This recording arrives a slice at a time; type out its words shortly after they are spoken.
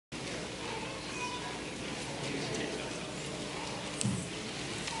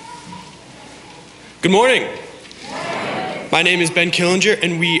Good morning. My name is Ben Killinger,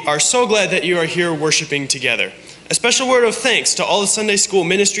 and we are so glad that you are here worshiping together. A special word of thanks to all the Sunday school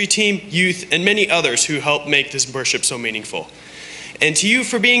ministry team, youth, and many others who helped make this worship so meaningful. And to you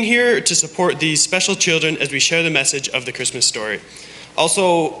for being here to support these special children as we share the message of the Christmas story.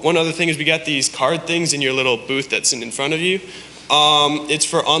 Also, one other thing is we got these card things in your little booth that's in front of you. It's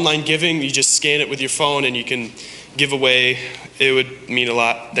for online giving. You just scan it with your phone and you can give away. It would mean a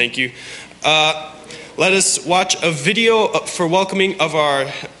lot. Thank you. Let us watch a video for welcoming of our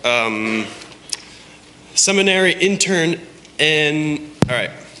seminary intern. And all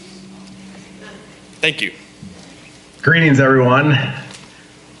right. Thank you. Greetings, everyone.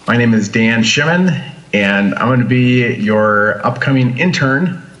 My name is Dan Shimon, and I'm going to be your upcoming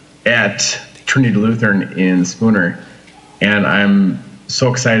intern at Trinity Lutheran in Spooner. And I'm so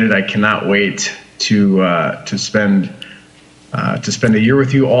excited. I cannot wait to spend a year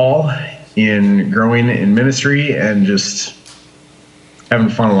with you all in growing in ministry and just having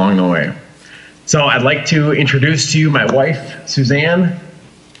fun along the way. So I'd like to introduce to you my wife, Suzanne.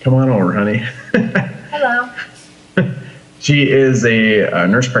 Come on over, honey. Hello. She is a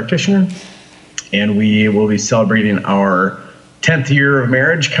nurse practitioner, and we will be celebrating our 10th year of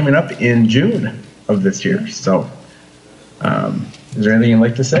marriage coming up in June of this year. So is there anything you'd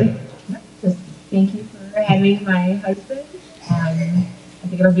like to say? Just thank you for having my husband. I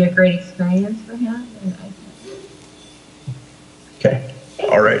think it'll be a great experience for him. Okay.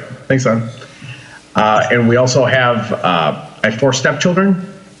 All right. Thanks, son. And we also have I have 4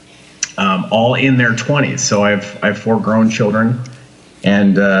 stepchildren, all in their 20s. So I have 4 grown children,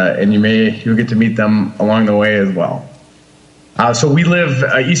 and you'll get to meet them along the way as well. So we live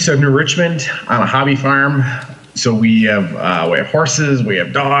east of New Richmond on a hobby farm. So we have horses, we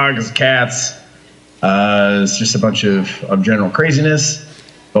have dogs, cats. It's just a bunch of general craziness,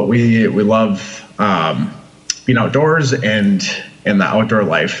 but we love being outdoors and the outdoor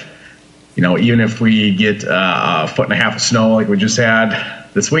life. You know, even if we get a foot and a half of snow like we just had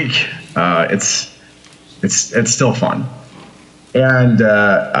this week, it's still fun. And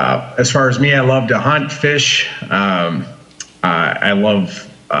as far as me, I love to hunt, fish. I love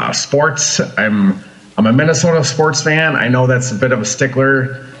sports. I'm a Minnesota sports fan. I know that's a bit of a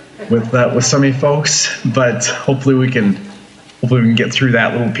stickler with some of you folks, but hopefully we can get through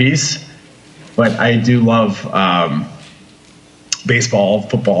that little piece. But I do love baseball,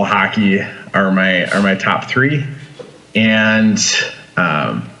 football, hockey are my top 3, and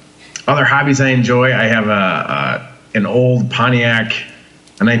other hobbies I enjoy. I have an old Pontiac,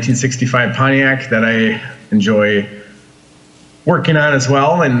 a 1965 Pontiac that I enjoy working on as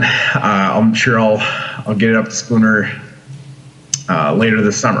well, and I'm sure I'll get it up to Spooner later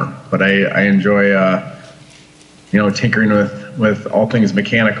this summer. But I enjoy tinkering with all things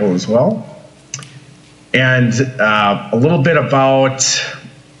mechanical as well. And a little bit about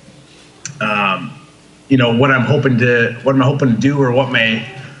what I'm hoping to do, or what my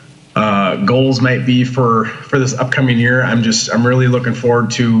goals might be for this upcoming year. I'm really looking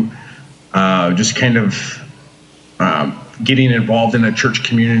forward to just kind of getting involved in a church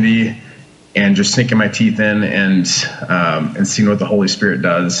community and just sinking my teeth in and seeing what the Holy Spirit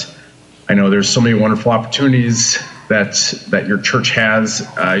does. I know there's so many wonderful opportunities that your church has.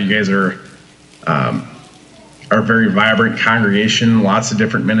 You guys are a very vibrant congregation, lots of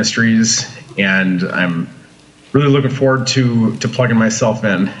different ministries, and I'm really looking forward to plugging myself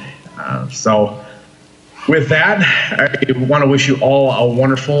in. So with that, I want to wish you all a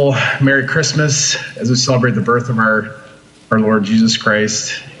wonderful Merry Christmas as we celebrate the birth of our Lord Jesus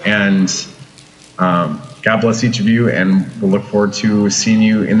Christ. And God bless each of you, and we'll look forward to seeing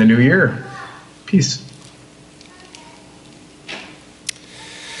you in the new year. Peace.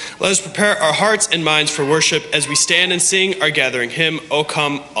 Let us prepare our hearts and minds for worship as we stand and sing our gathering hymn, O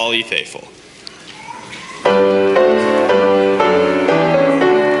Come, All Ye Faithful.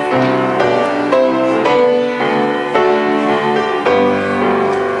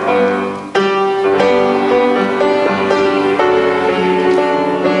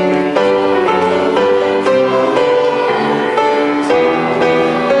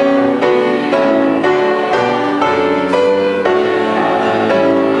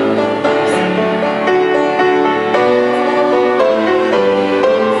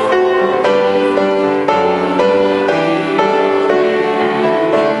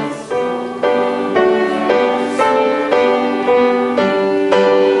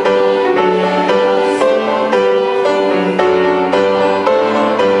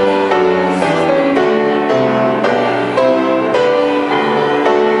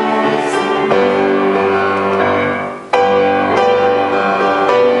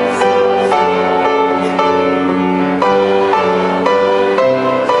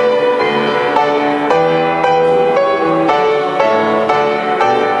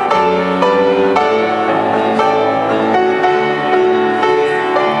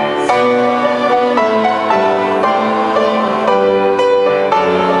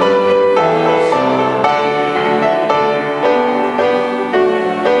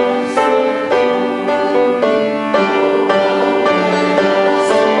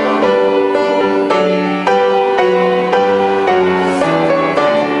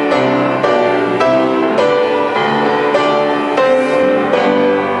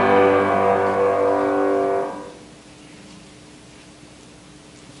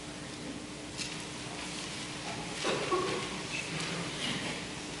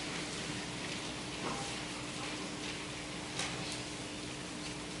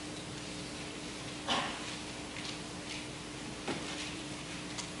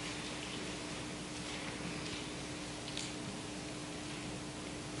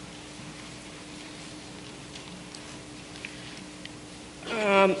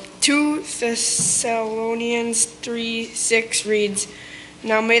 2 Thessalonians 3:6 reads,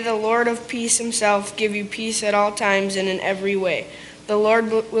 "Now may the Lord of peace himself give you peace at all times and in every way. The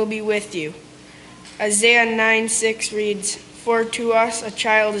Lord will be with you." Isaiah 9:6 reads, "For to us a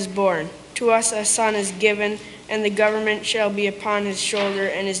child is born, to us a son is given, and the government shall be upon his shoulder,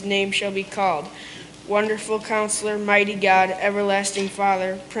 and his name shall be called Wonderful Counselor, Mighty God, Everlasting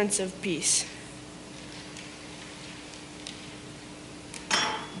Father, Prince of Peace."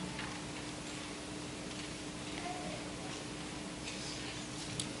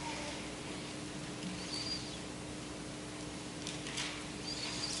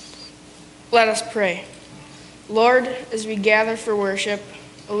 Let us pray. Lord, as we gather for worship,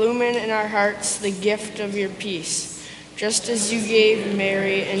 illumine in our hearts the gift of your peace, just as you gave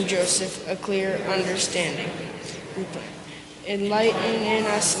Mary and Joseph a clear understanding. Enlighten in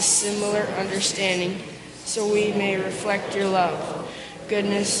us a similar understanding, so we may reflect your love,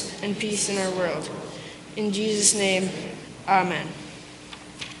 goodness, and peace in our world. In Jesus' name, amen.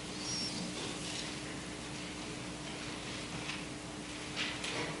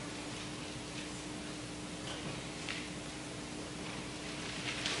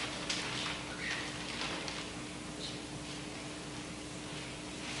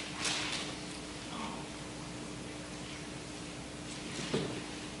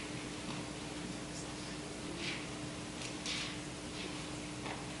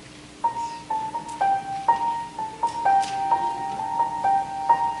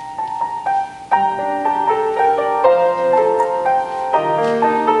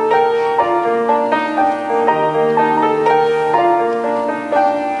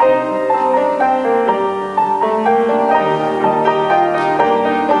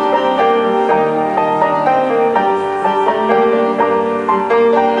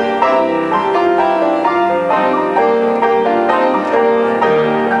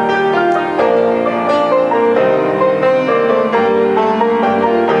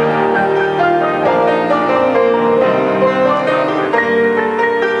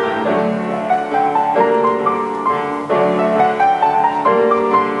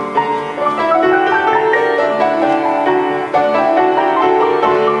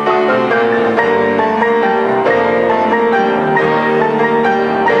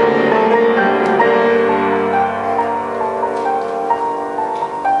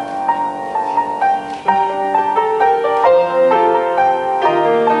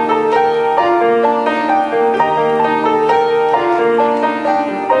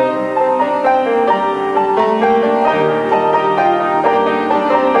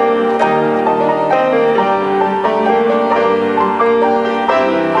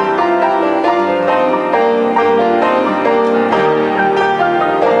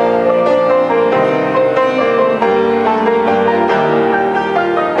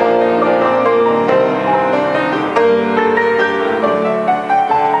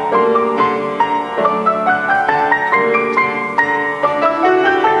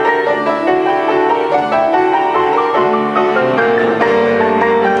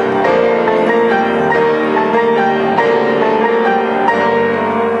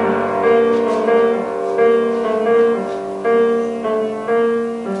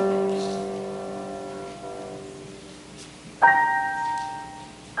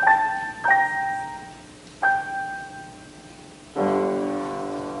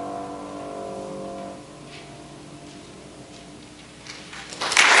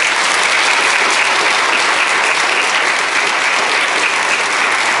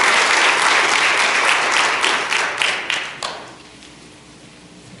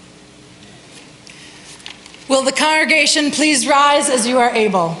 Will the congregation please rise as you are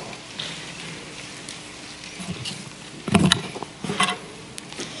able?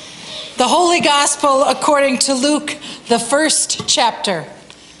 The Holy Gospel according to Luke, the 1st chapter.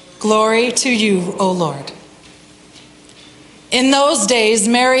 Glory to you, O Lord. In those days,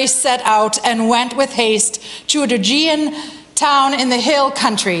 Mary set out and went with haste to a Judean town in the hill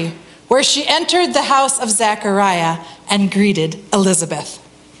country, where she entered the house of Zechariah and greeted Elizabeth.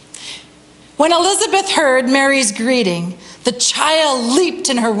 When Elizabeth heard Mary's greeting, the child leaped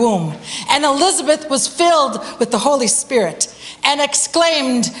in her womb, and Elizabeth was filled with the Holy Spirit and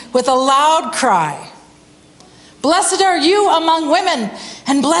exclaimed with a loud cry, "Blessed are you among women,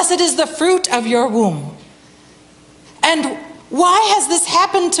 and blessed is the fruit of your womb. And why has this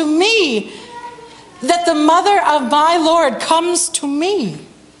happened to me, that the mother of my Lord comes to me?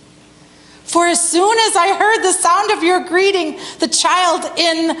 For as soon as I heard the sound of your greeting, the child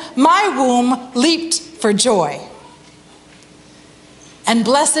in my womb leaped for joy. And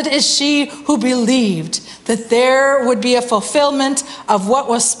blessed is she who believed that there would be a fulfillment of what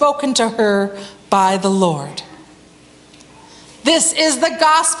was spoken to her by the Lord. This is the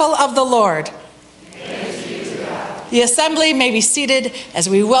gospel of the Lord. The assembly may be seated as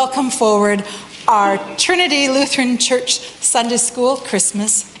we welcome forward our Trinity Lutheran Church Sunday School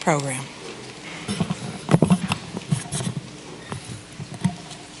Christmas program.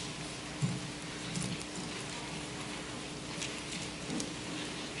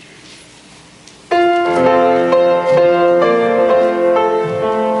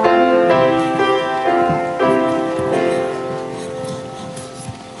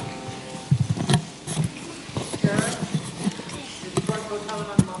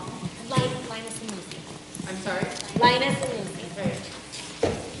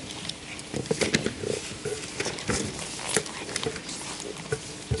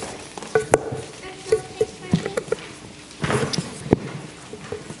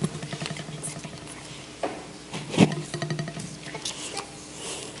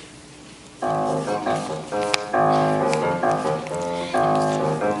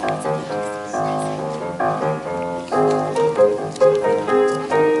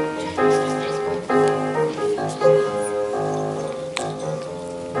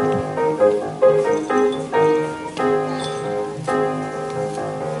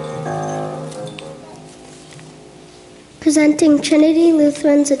 Presenting Trinity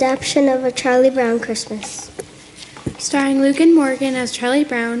Lutheran's adaptation of A Charlie Brown Christmas. Starring Luke and Morgan as Charlie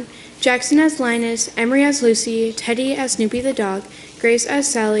Brown, Jackson as Linus, Emery as Lucy, Teddy as Snoopy the dog, Grace as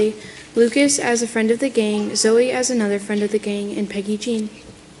Sally, Lucas as a friend of the gang, Zoe as another friend of the gang, and Peggy Jean.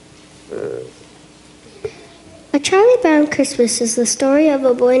 A Charlie Brown Christmas is the story of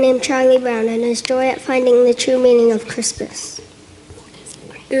a boy named Charlie Brown and his joy at finding the true meaning of Christmas.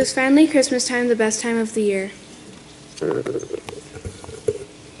 It was finally Christmas time, the best time of the year.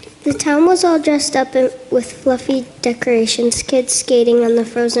 The town was all dressed up with fluffy decorations, kids skating on the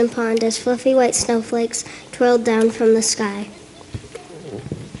frozen pond as fluffy white snowflakes twirled down from the sky.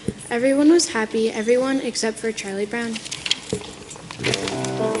 Everyone was happy, everyone except for Charlie Brown.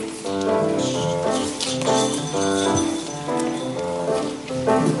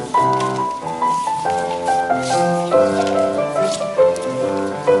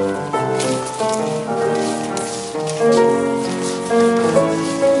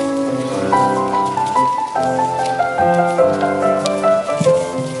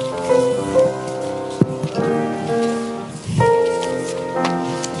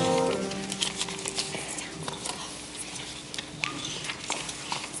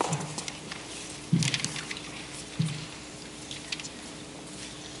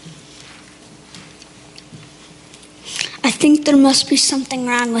 I think there must be something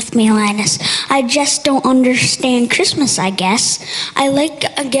wrong with me, Linus. I just don't understand Christmas, I guess. I like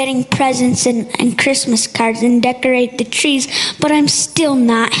getting presents and Christmas cards and decorate the trees, but I'm still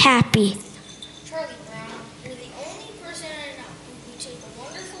not happy. Charlie Brown, you're the only person I know who can take a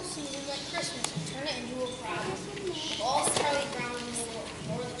wonderful season like Christmas and turn it into a problem. Of all Charlie Browns in the world,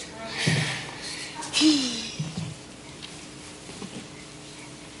 you're the Charlie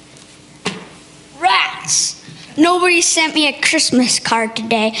Brown. Rats! Nobody sent me a Christmas card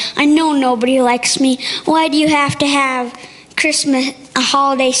today. I know nobody likes me. Why do you have to have Christmas, a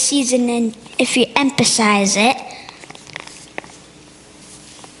holiday season, and if you emphasize it?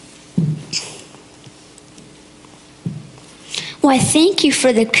 Why, thank you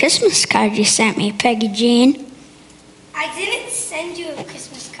for the Christmas card you sent me, Peggy Jean. I didn't send you a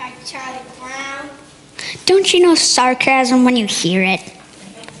Christmas card, Charlie Brown. Don't you know sarcasm when you hear it?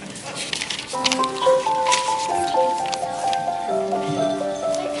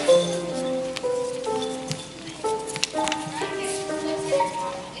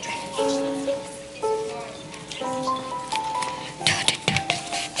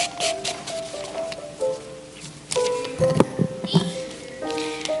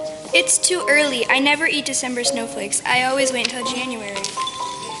 It's too early. I never eat December snowflakes. I always wait until January.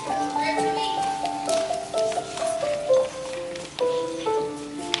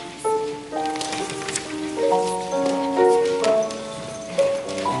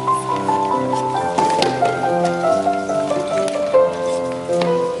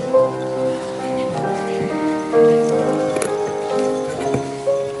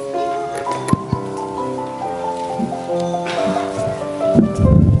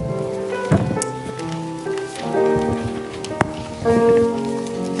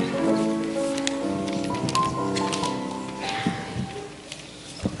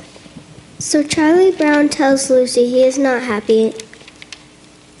 So Charlie Brown tells Lucy he is not happy,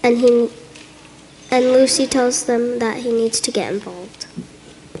 and Lucy tells them that he needs to get involved.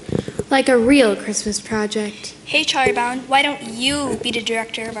 like a real Christmas project. Hey, Charlie Brown, why don't you be the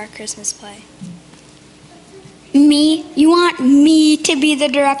director of our Christmas play? Me? You want me to be the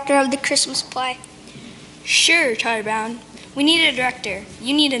director of the Christmas play? Sure, Charlie Brown. We need a director.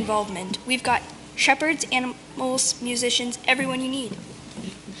 You need involvement. We've got shepherds, animals, musicians, everyone you need.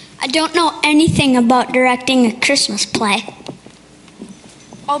 I don't know anything about directing a Christmas play.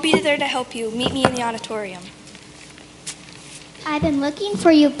 I'll be there to help you. Meet me in the auditorium. I've been looking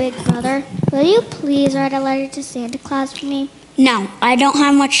for you, Big Brother. Will you please write a letter to Santa Claus for me? No, I don't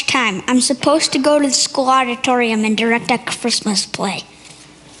have much time. I'm supposed to go to the school auditorium and direct a Christmas play.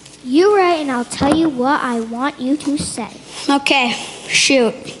 You write and I'll tell you what I want you to say. Okay,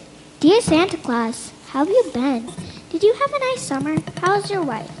 shoot. Dear Santa Claus, how have you been? Did you have a nice summer? How's your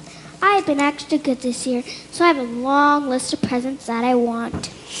wife? I have been extra good this year, so I have a long list of presents that I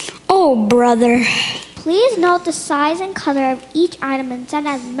want. Oh, brother. Please note the size and color of each item and send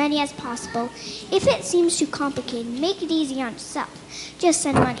as many as possible. If it seems too complicated, make it easy on yourself. Just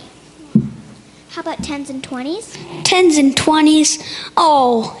send money. How about 10s and 20s? 10s and 20s?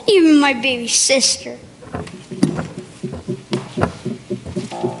 Oh, even my baby sister.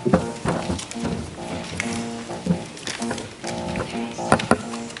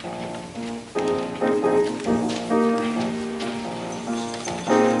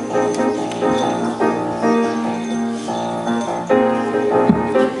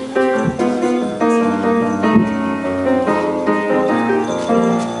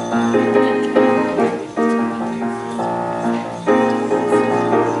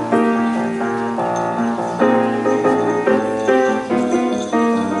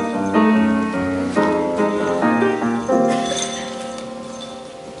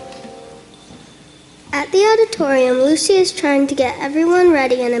 At the auditorium, Lucy is trying to get everyone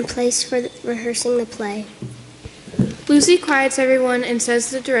ready and in place for rehearsing the play. Lucy quiets everyone and says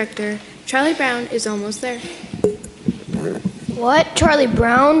to the director, Charlie Brown is almost there. What? Charlie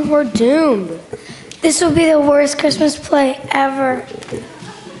Brown? We're doomed. This will be the worst Christmas play ever.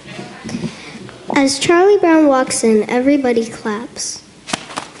 As Charlie Brown walks in, everybody claps.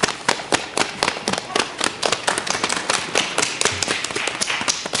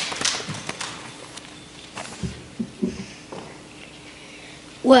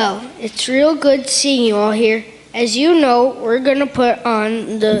 Well, it's real good seeing you all here. As you know, we're going to put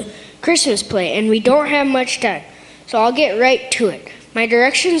on the Christmas play, and we don't have much time, so I'll get right to it. My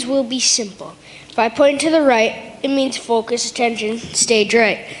directions will be simple. If I point to the right, it means focus, attention, stage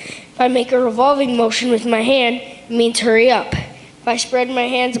right. If I make a revolving motion with my hand, it means hurry up. If I spread my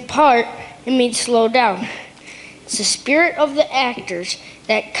hands apart, it means slow down. It's the spirit of the actors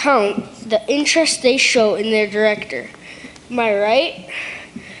that count the interest they show in their director. Am I right?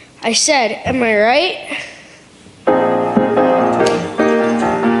 I said, am I right?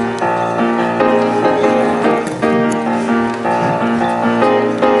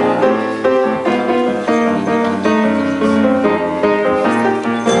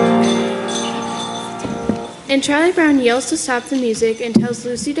 And Charlie Brown yells to stop the music and tells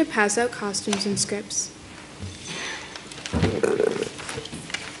Lucy to pass out costumes and scripts.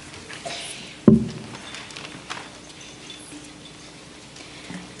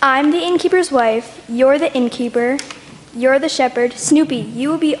 I'm the innkeeper's wife, you're the innkeeper, you're the shepherd. Snoopy, you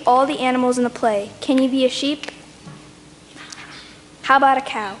will be all the animals in the play. Can you be a sheep? How about a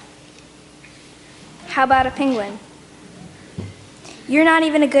cow? How about a penguin? You're not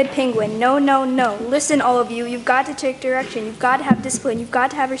even a good penguin. No, no, no. Listen, all of you, you've got to take direction. You've got to have discipline. You've got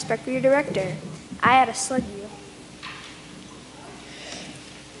to have respect for your director. I had to slug you.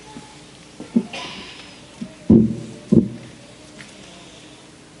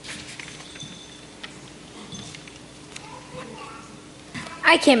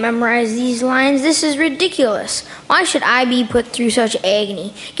 I can't memorize these lines. This is ridiculous. Why should I be put through such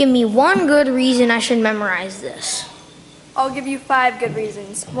agony? Give me one good reason I should memorize this. I'll give you 5 good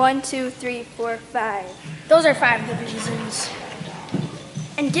reasons. 1, 2, 3, 4, 5. Those are 5 good reasons.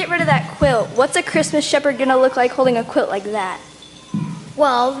 And get rid of that quilt. What's a Christmas shepherd gonna look like holding a quilt like that?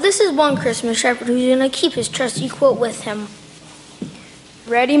 Well, this is one Christmas shepherd who's gonna keep his trusty quilt with him.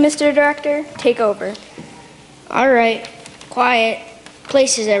 Ready, Mr. Director? Take over. All right. Quiet.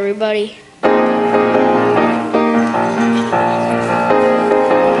 Places, everybody.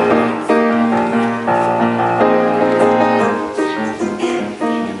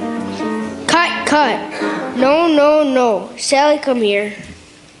 Cut. No, no, no. Sally, come here.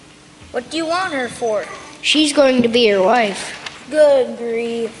 What do you want her for? She's going to be your wife. Good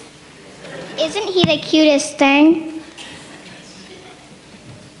grief. Isn't he the cutest thing?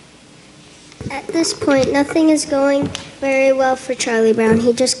 At this point, nothing is going very well for Charlie Brown.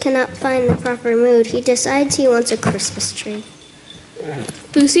 He just cannot find the proper mood. He decides he wants a Christmas tree.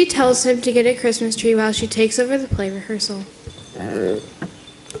 Lucy tells him to get a Christmas tree while she takes over the play rehearsal.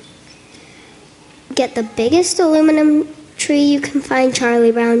 Get the biggest aluminum tree you can find,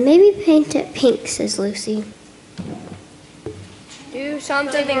 Charlie Brown. Maybe paint it pink, says Lucy. Do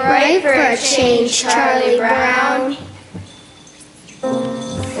something Right for a change, Charlie Brown.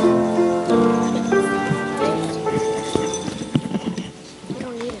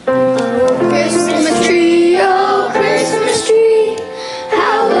 Christmas tree, oh Christmas tree,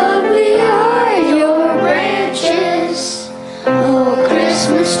 how lovely are your branches. Oh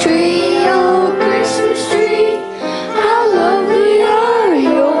Christmas tree, how lovely are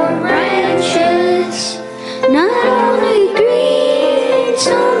your branches. Not only green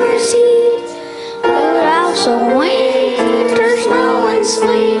summer seeds, but also winter snow and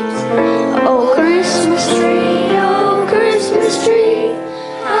sleet. Oh Christmas tree,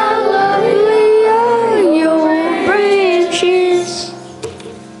 how lovely are your branches.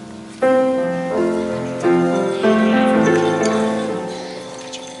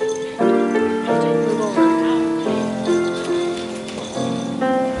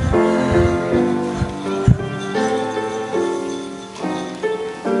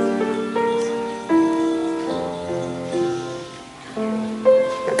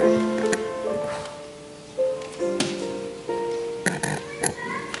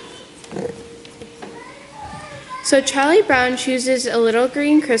 So Charlie Brown chooses a little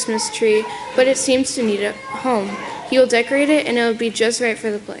green Christmas tree, but it seems to need a home. He will decorate it and it will be just right for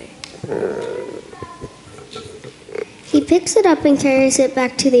the play. He picks it up and carries it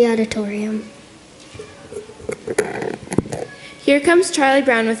back to the auditorium. Here comes Charlie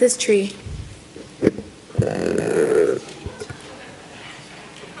Brown with his tree.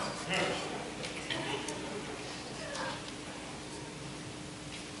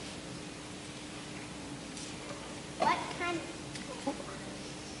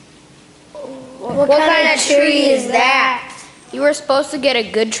 What kind of tree is that? You were supposed to get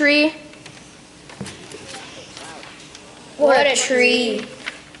a good tree? What a tree.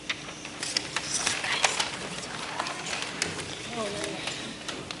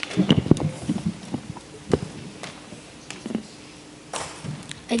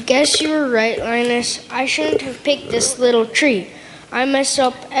 I guess you were right, Linus. I shouldn't have picked this little tree. I messed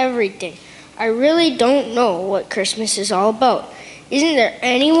up everything. I really don't know what Christmas is all about. Isn't there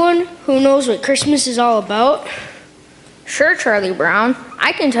anyone who knows what Christmas is all about? Sure, Charlie Brown.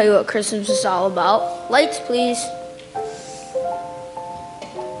 I can tell you what Christmas is all about. Lights, please.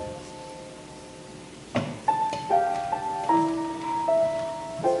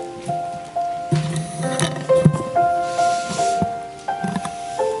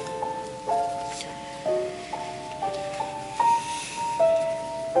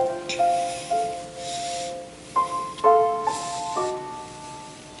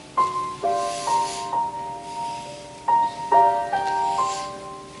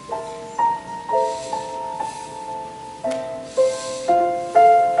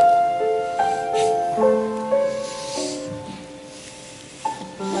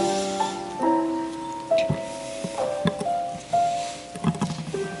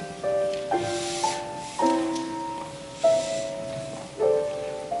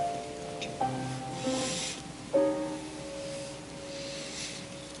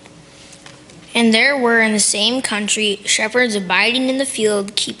 And there were in the same country shepherds abiding in the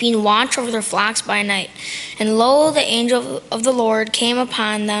field, keeping watch over their flocks by night. And lo, the angel of the Lord came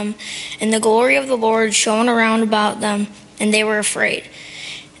upon them, and the glory of the Lord shone around about them, and they were afraid.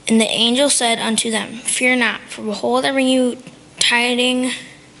 And the angel said unto them, Fear not, for behold, I bring you tidings,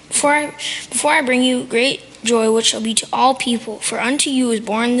 before I bring you great joy, which shall be to all people. For unto you is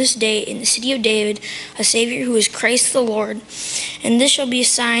born this day in the city of David a Savior, who is Christ the Lord. And this shall be a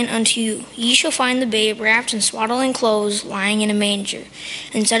sign unto you. Ye shall find the babe wrapped in swaddling clothes, lying in a manger.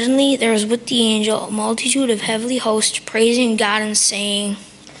 And suddenly there was with the angel a multitude of heavenly hosts, praising God and saying,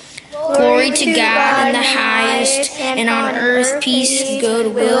 Glory to God in the highest, and on earth peace and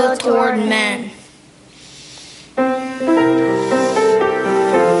goodwill toward men.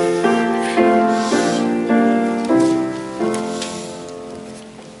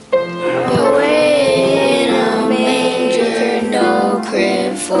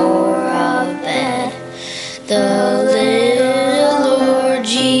 For a bed, the little Lord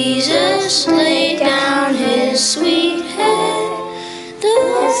Jesus laid down his sweet head.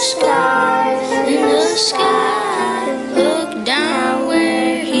 The sky looked down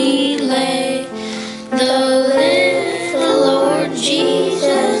where he lay. The little Lord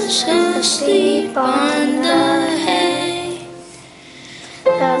Jesus asleep.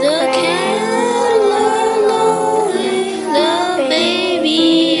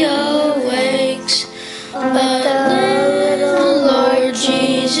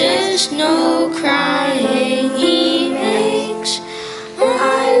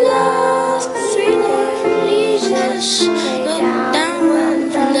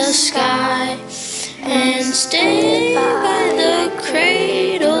 stay by the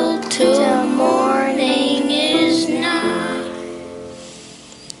cradle till morning is nigh.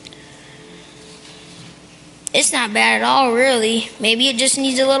 It's not bad at all, really. Maybe it just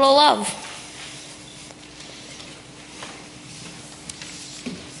needs a little love.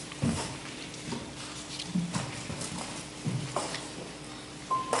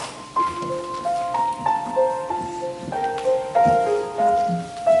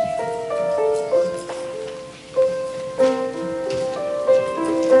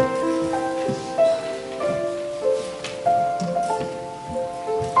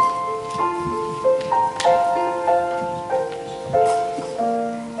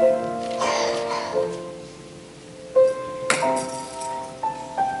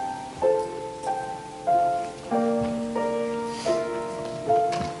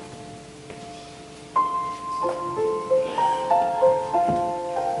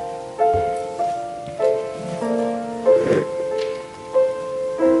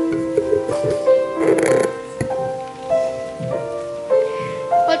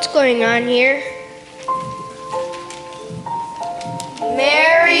 What's going on here?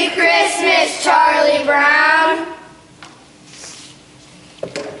 Merry Christmas, Charlie Brown.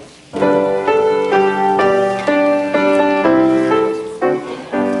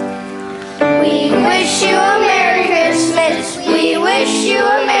 We wish you a Merry Christmas. We wish you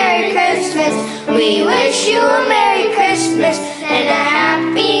a Merry Christmas. We wish you a Merry Christmas and a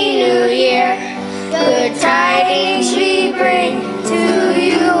Happy New Year. Good tidings we bring to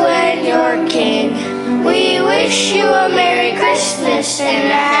you and your King. We wish you a Merry Christmas and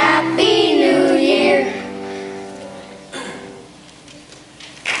a Happy New Year.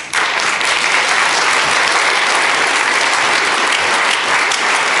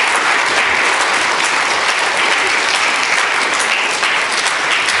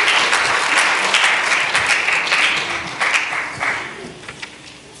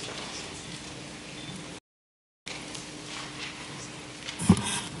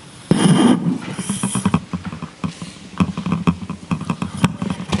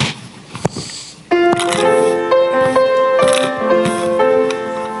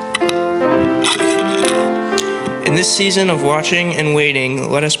 In this season of watching and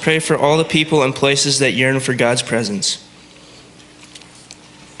waiting, let us pray for all the people and places that yearn for God's presence.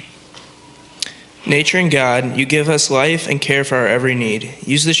 Nature and God, you give us life and care for our every need.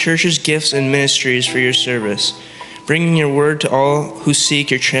 Use the church's gifts and ministries for your service, bringing your word to all who seek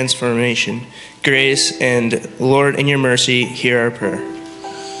your transformation, grace, and Lord, in your mercy, hear our prayer.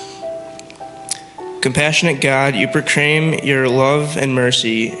 Compassionate God, you proclaim your love and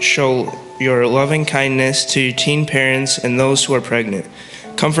mercy. Show your loving kindness to your teen parents and those who are pregnant.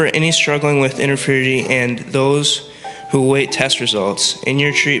 Comfort any struggling with infertility and those who await test results are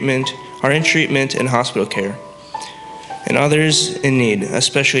in treatment and hospital care. And others in need,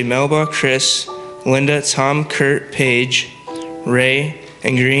 especially Melba, Chris, Linda, Tom, Kurt, Paige, Ray,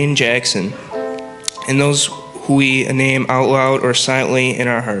 and Green Jackson, and those who we name out loud or silently in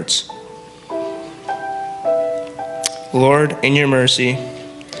our hearts. Lord, in your mercy,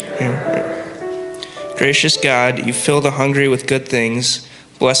 gracious God, you fill the hungry with good things.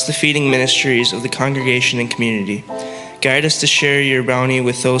 Bless the feeding ministries of the congregation and community. Guide us to share your bounty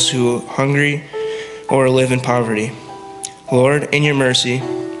with those who are hungry or live in poverty. Lord, in your mercy,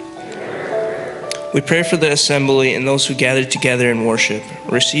 we pray for the assembly and those who gather together in worship.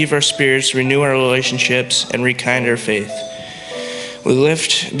 Receive our spirits, renew our relationships, and rekind our faith. We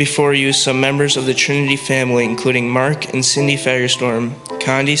lift before you some members of the Trinity family, including Mark and Cindy Fagerstorm,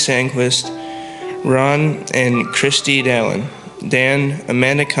 Condi Sandquist, Ron and Christy Dallin, Dan,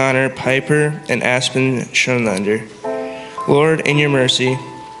 Amanda Connor, Piper, and Aspen Schoenlander. Lord, in your mercy,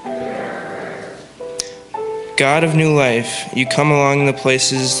 God of new life, you come along the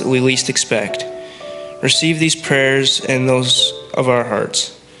places we least expect. Receive these prayers and those of our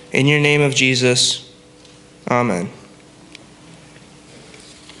hearts. In your name of Jesus, amen.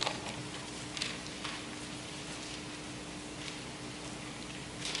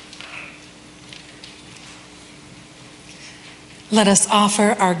 Let us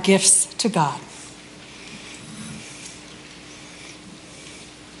offer our gifts to God.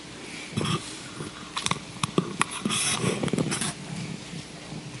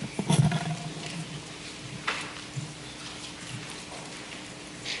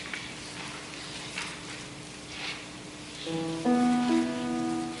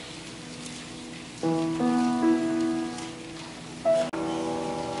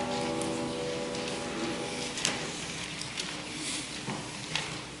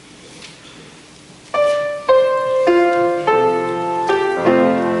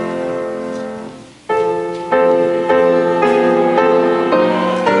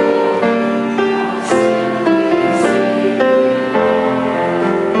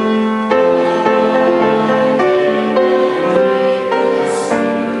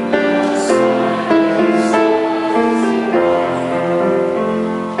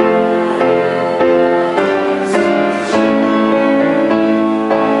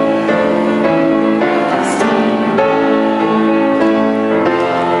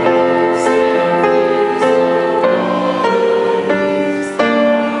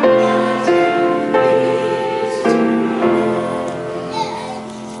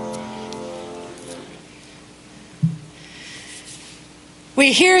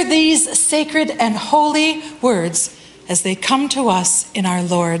 We hear these sacred and holy words as they come to us in our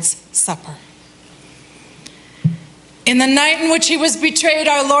Lord's Supper. In the night in which he was betrayed,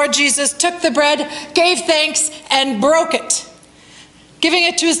 our Lord Jesus took the bread, gave thanks, and broke it, giving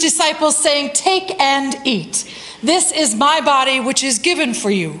it to his disciples, saying, "Take and eat. This is my body, which is given for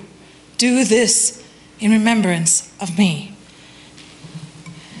you. Do this in remembrance of me."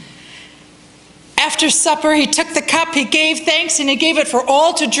 After supper, he took the cup, he gave thanks, and he gave it for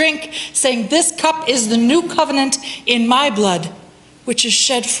all to drink, saying, "This cup is the new covenant in my blood, which is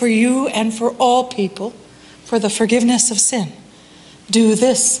shed for you and for all people for the forgiveness of sin. Do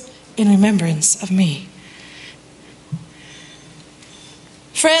this in remembrance of me."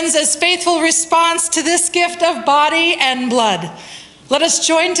 Friends, as faithful response to this gift of body and blood, let us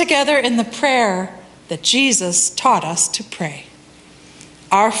join together in the prayer that Jesus taught us to pray.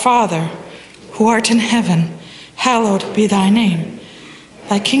 Our Father, who art in heaven, hallowed be thy name.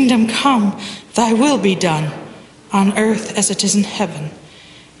 Thy kingdom come, thy will be done, on earth as it is in heaven.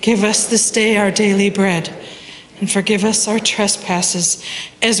 Give us this day our daily bread, and forgive us our trespasses,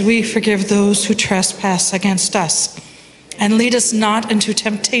 as we forgive those who trespass against us. And lead us not into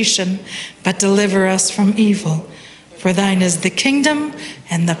temptation, but deliver us from evil. For thine is the kingdom,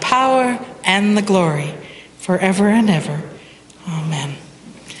 and the power, and the glory, forever and ever. Amen.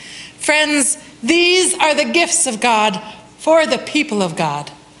 Friends, these are the gifts of God for the people of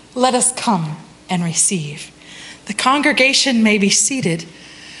God. Let us come and receive. The congregation may be seated.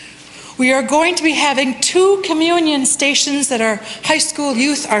 We are going to be having 2 communion stations that our high school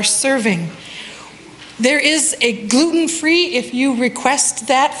youth are serving. There is a gluten-free if you request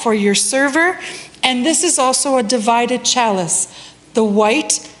that for your server, and this is also a divided chalice. The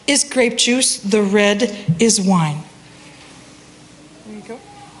white is grape juice, the red is wine. There you go.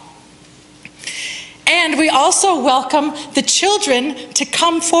 And we also welcome the children to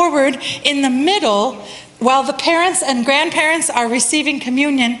come forward in the middle while the parents and grandparents are receiving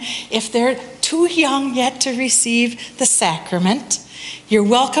communion. If they're too young yet to receive the sacrament, you're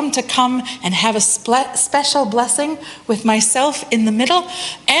welcome to come and have a special blessing with myself in the middle.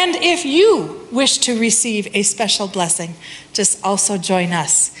 And if you wish to receive a special blessing, just also join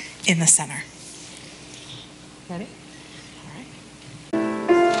us in the center. Ready?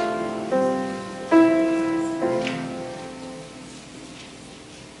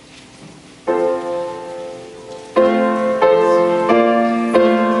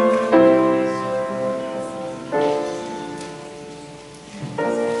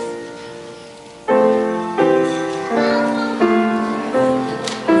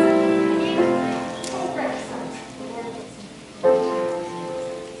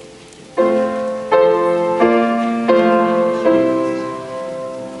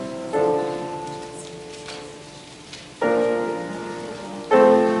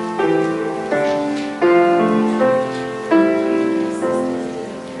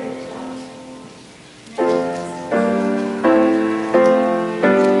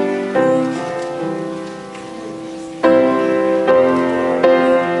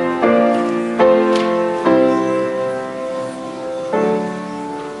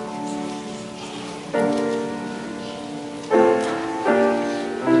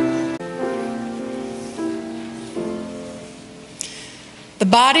 The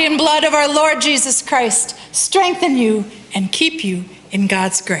body and blood of our Lord Jesus Christ strengthen you and keep you in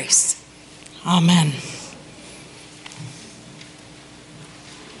God's grace. Amen.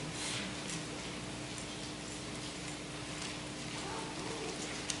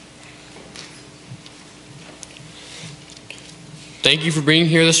 Thank you for being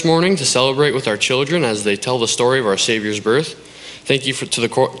here this morning to celebrate with our children as they tell the story of our Savior's birth. Thank you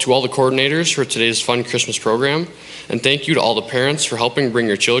to all the coordinators for today's fun Christmas program. And thank you to all the parents for helping bring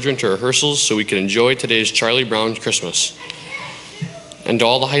your children to rehearsals so we can enjoy today's Charlie Brown Christmas. And to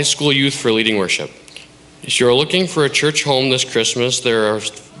all the high school youth for leading worship. If you're looking for a church home this Christmas, there are a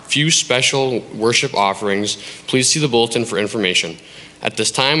few special worship offerings. Please see the bulletin for information. At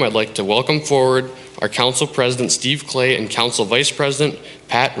this time, I'd like to welcome forward our Council President Steve Clay and Council Vice President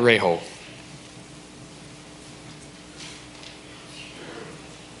Pat Reho.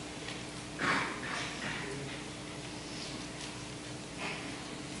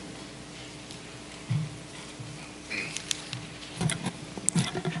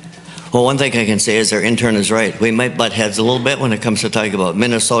 Well, one thing I can say is our intern is right. We might butt heads a little bit when it comes to talking about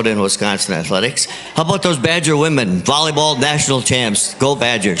Minnesota and Wisconsin athletics. How about those Badger women, volleyball national champs? Go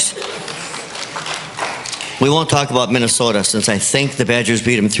Badgers. We won't talk about Minnesota since I think the Badgers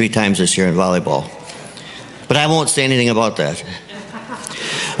beat them 3 times this year in volleyball. But I won't say anything about that.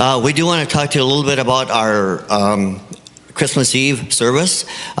 We do want to talk to you a little bit about our Christmas Eve service.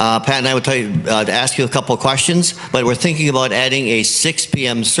 Pat and I would tell you to ask you a couple of questions, but we're thinking about adding a 6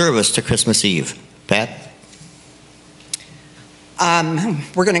 p.m. service to Christmas Eve. Pat?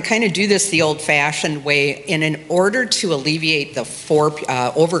 We're going to kind of do this the old-fashioned way. And in order to alleviate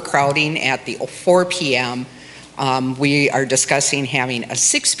the overcrowding at the 4 p.m., we are discussing having a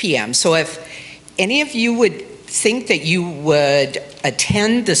 6 p.m. So if any of you would think that you would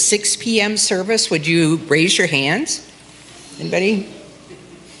attend the 6 p.m. service, would you raise your hands? Anybody?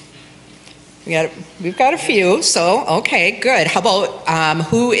 We've got a few, so okay, good. How about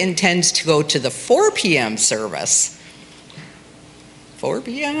who intends to go to the 4 p.m. service? 4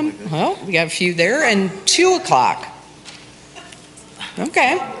 p.m.? Well, we got a few there, and 2 o'clock.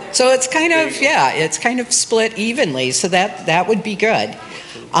 Okay, so it's kind of, yeah, it's kind of split evenly, so that would be good.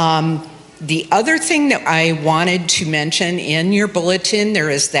 The other thing that I wanted to mention in your bulletin, there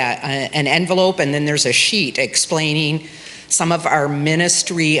is that an envelope, and then there's a sheet explaining some of our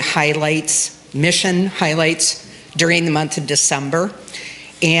ministry highlights, mission highlights during the month of December.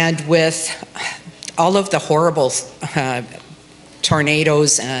 And with all of the horrible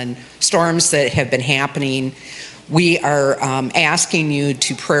tornadoes and storms that have been happening, we are asking you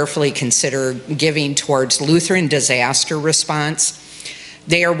to prayerfully consider giving towards Lutheran Disaster Response.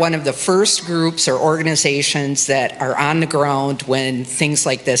 They are one of the first groups or organizations that are on the ground when things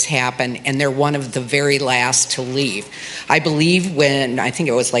like this happen, and they're one of the very last to leave. I believe when, I think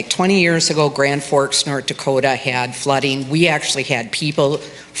it was like 20 years ago, Grand Forks, North Dakota had flooding. We actually had people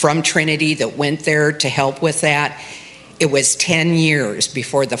from Trinity that went there to help with that. It was 10 years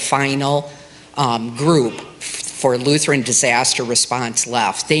before the final group for Lutheran Disaster Response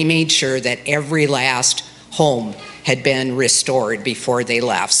left. They made sure that every last home had been restored before they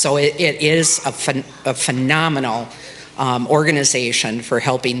left. So it is a phenomenal organization for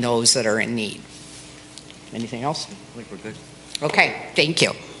helping those that are in need. Anything else? I think we're good. Okay, thank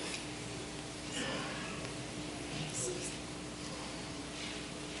you.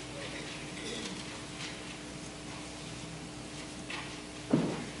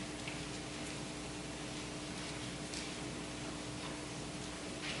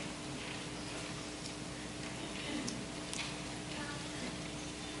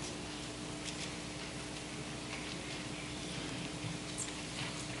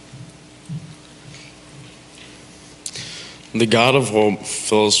 The God of hope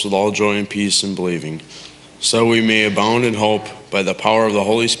fills us with all joy and peace in believing, so we may abound in hope by the power of the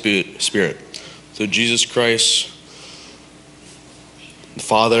Holy Spirit, through Jesus Christ, the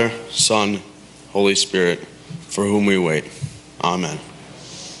Father, Son, Holy Spirit, for whom we wait. Amen.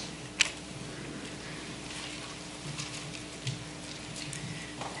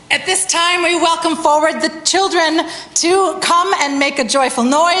 At this time, we welcome forward the children to come and make a joyful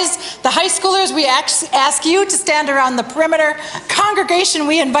noise. The high schoolers, we ask you to stand around the perimeter. Congregation,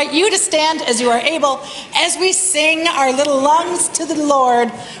 we invite you to stand as you are able as we sing our little lungs to the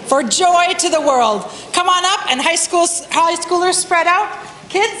Lord for joy to the world. Come on up, and high schoolers spread out.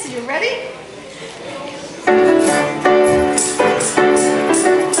 Kids, you ready?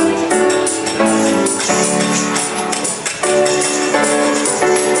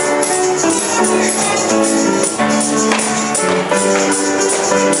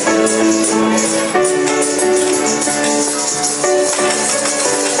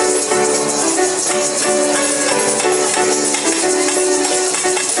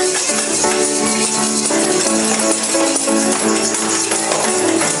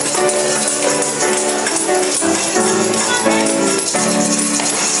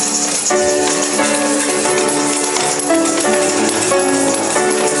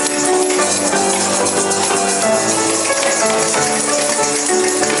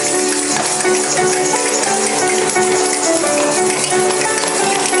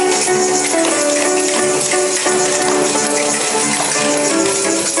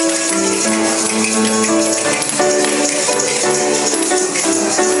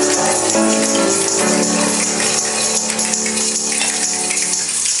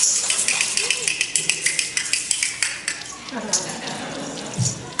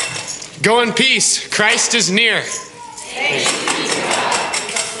 Go in peace. Christ is near.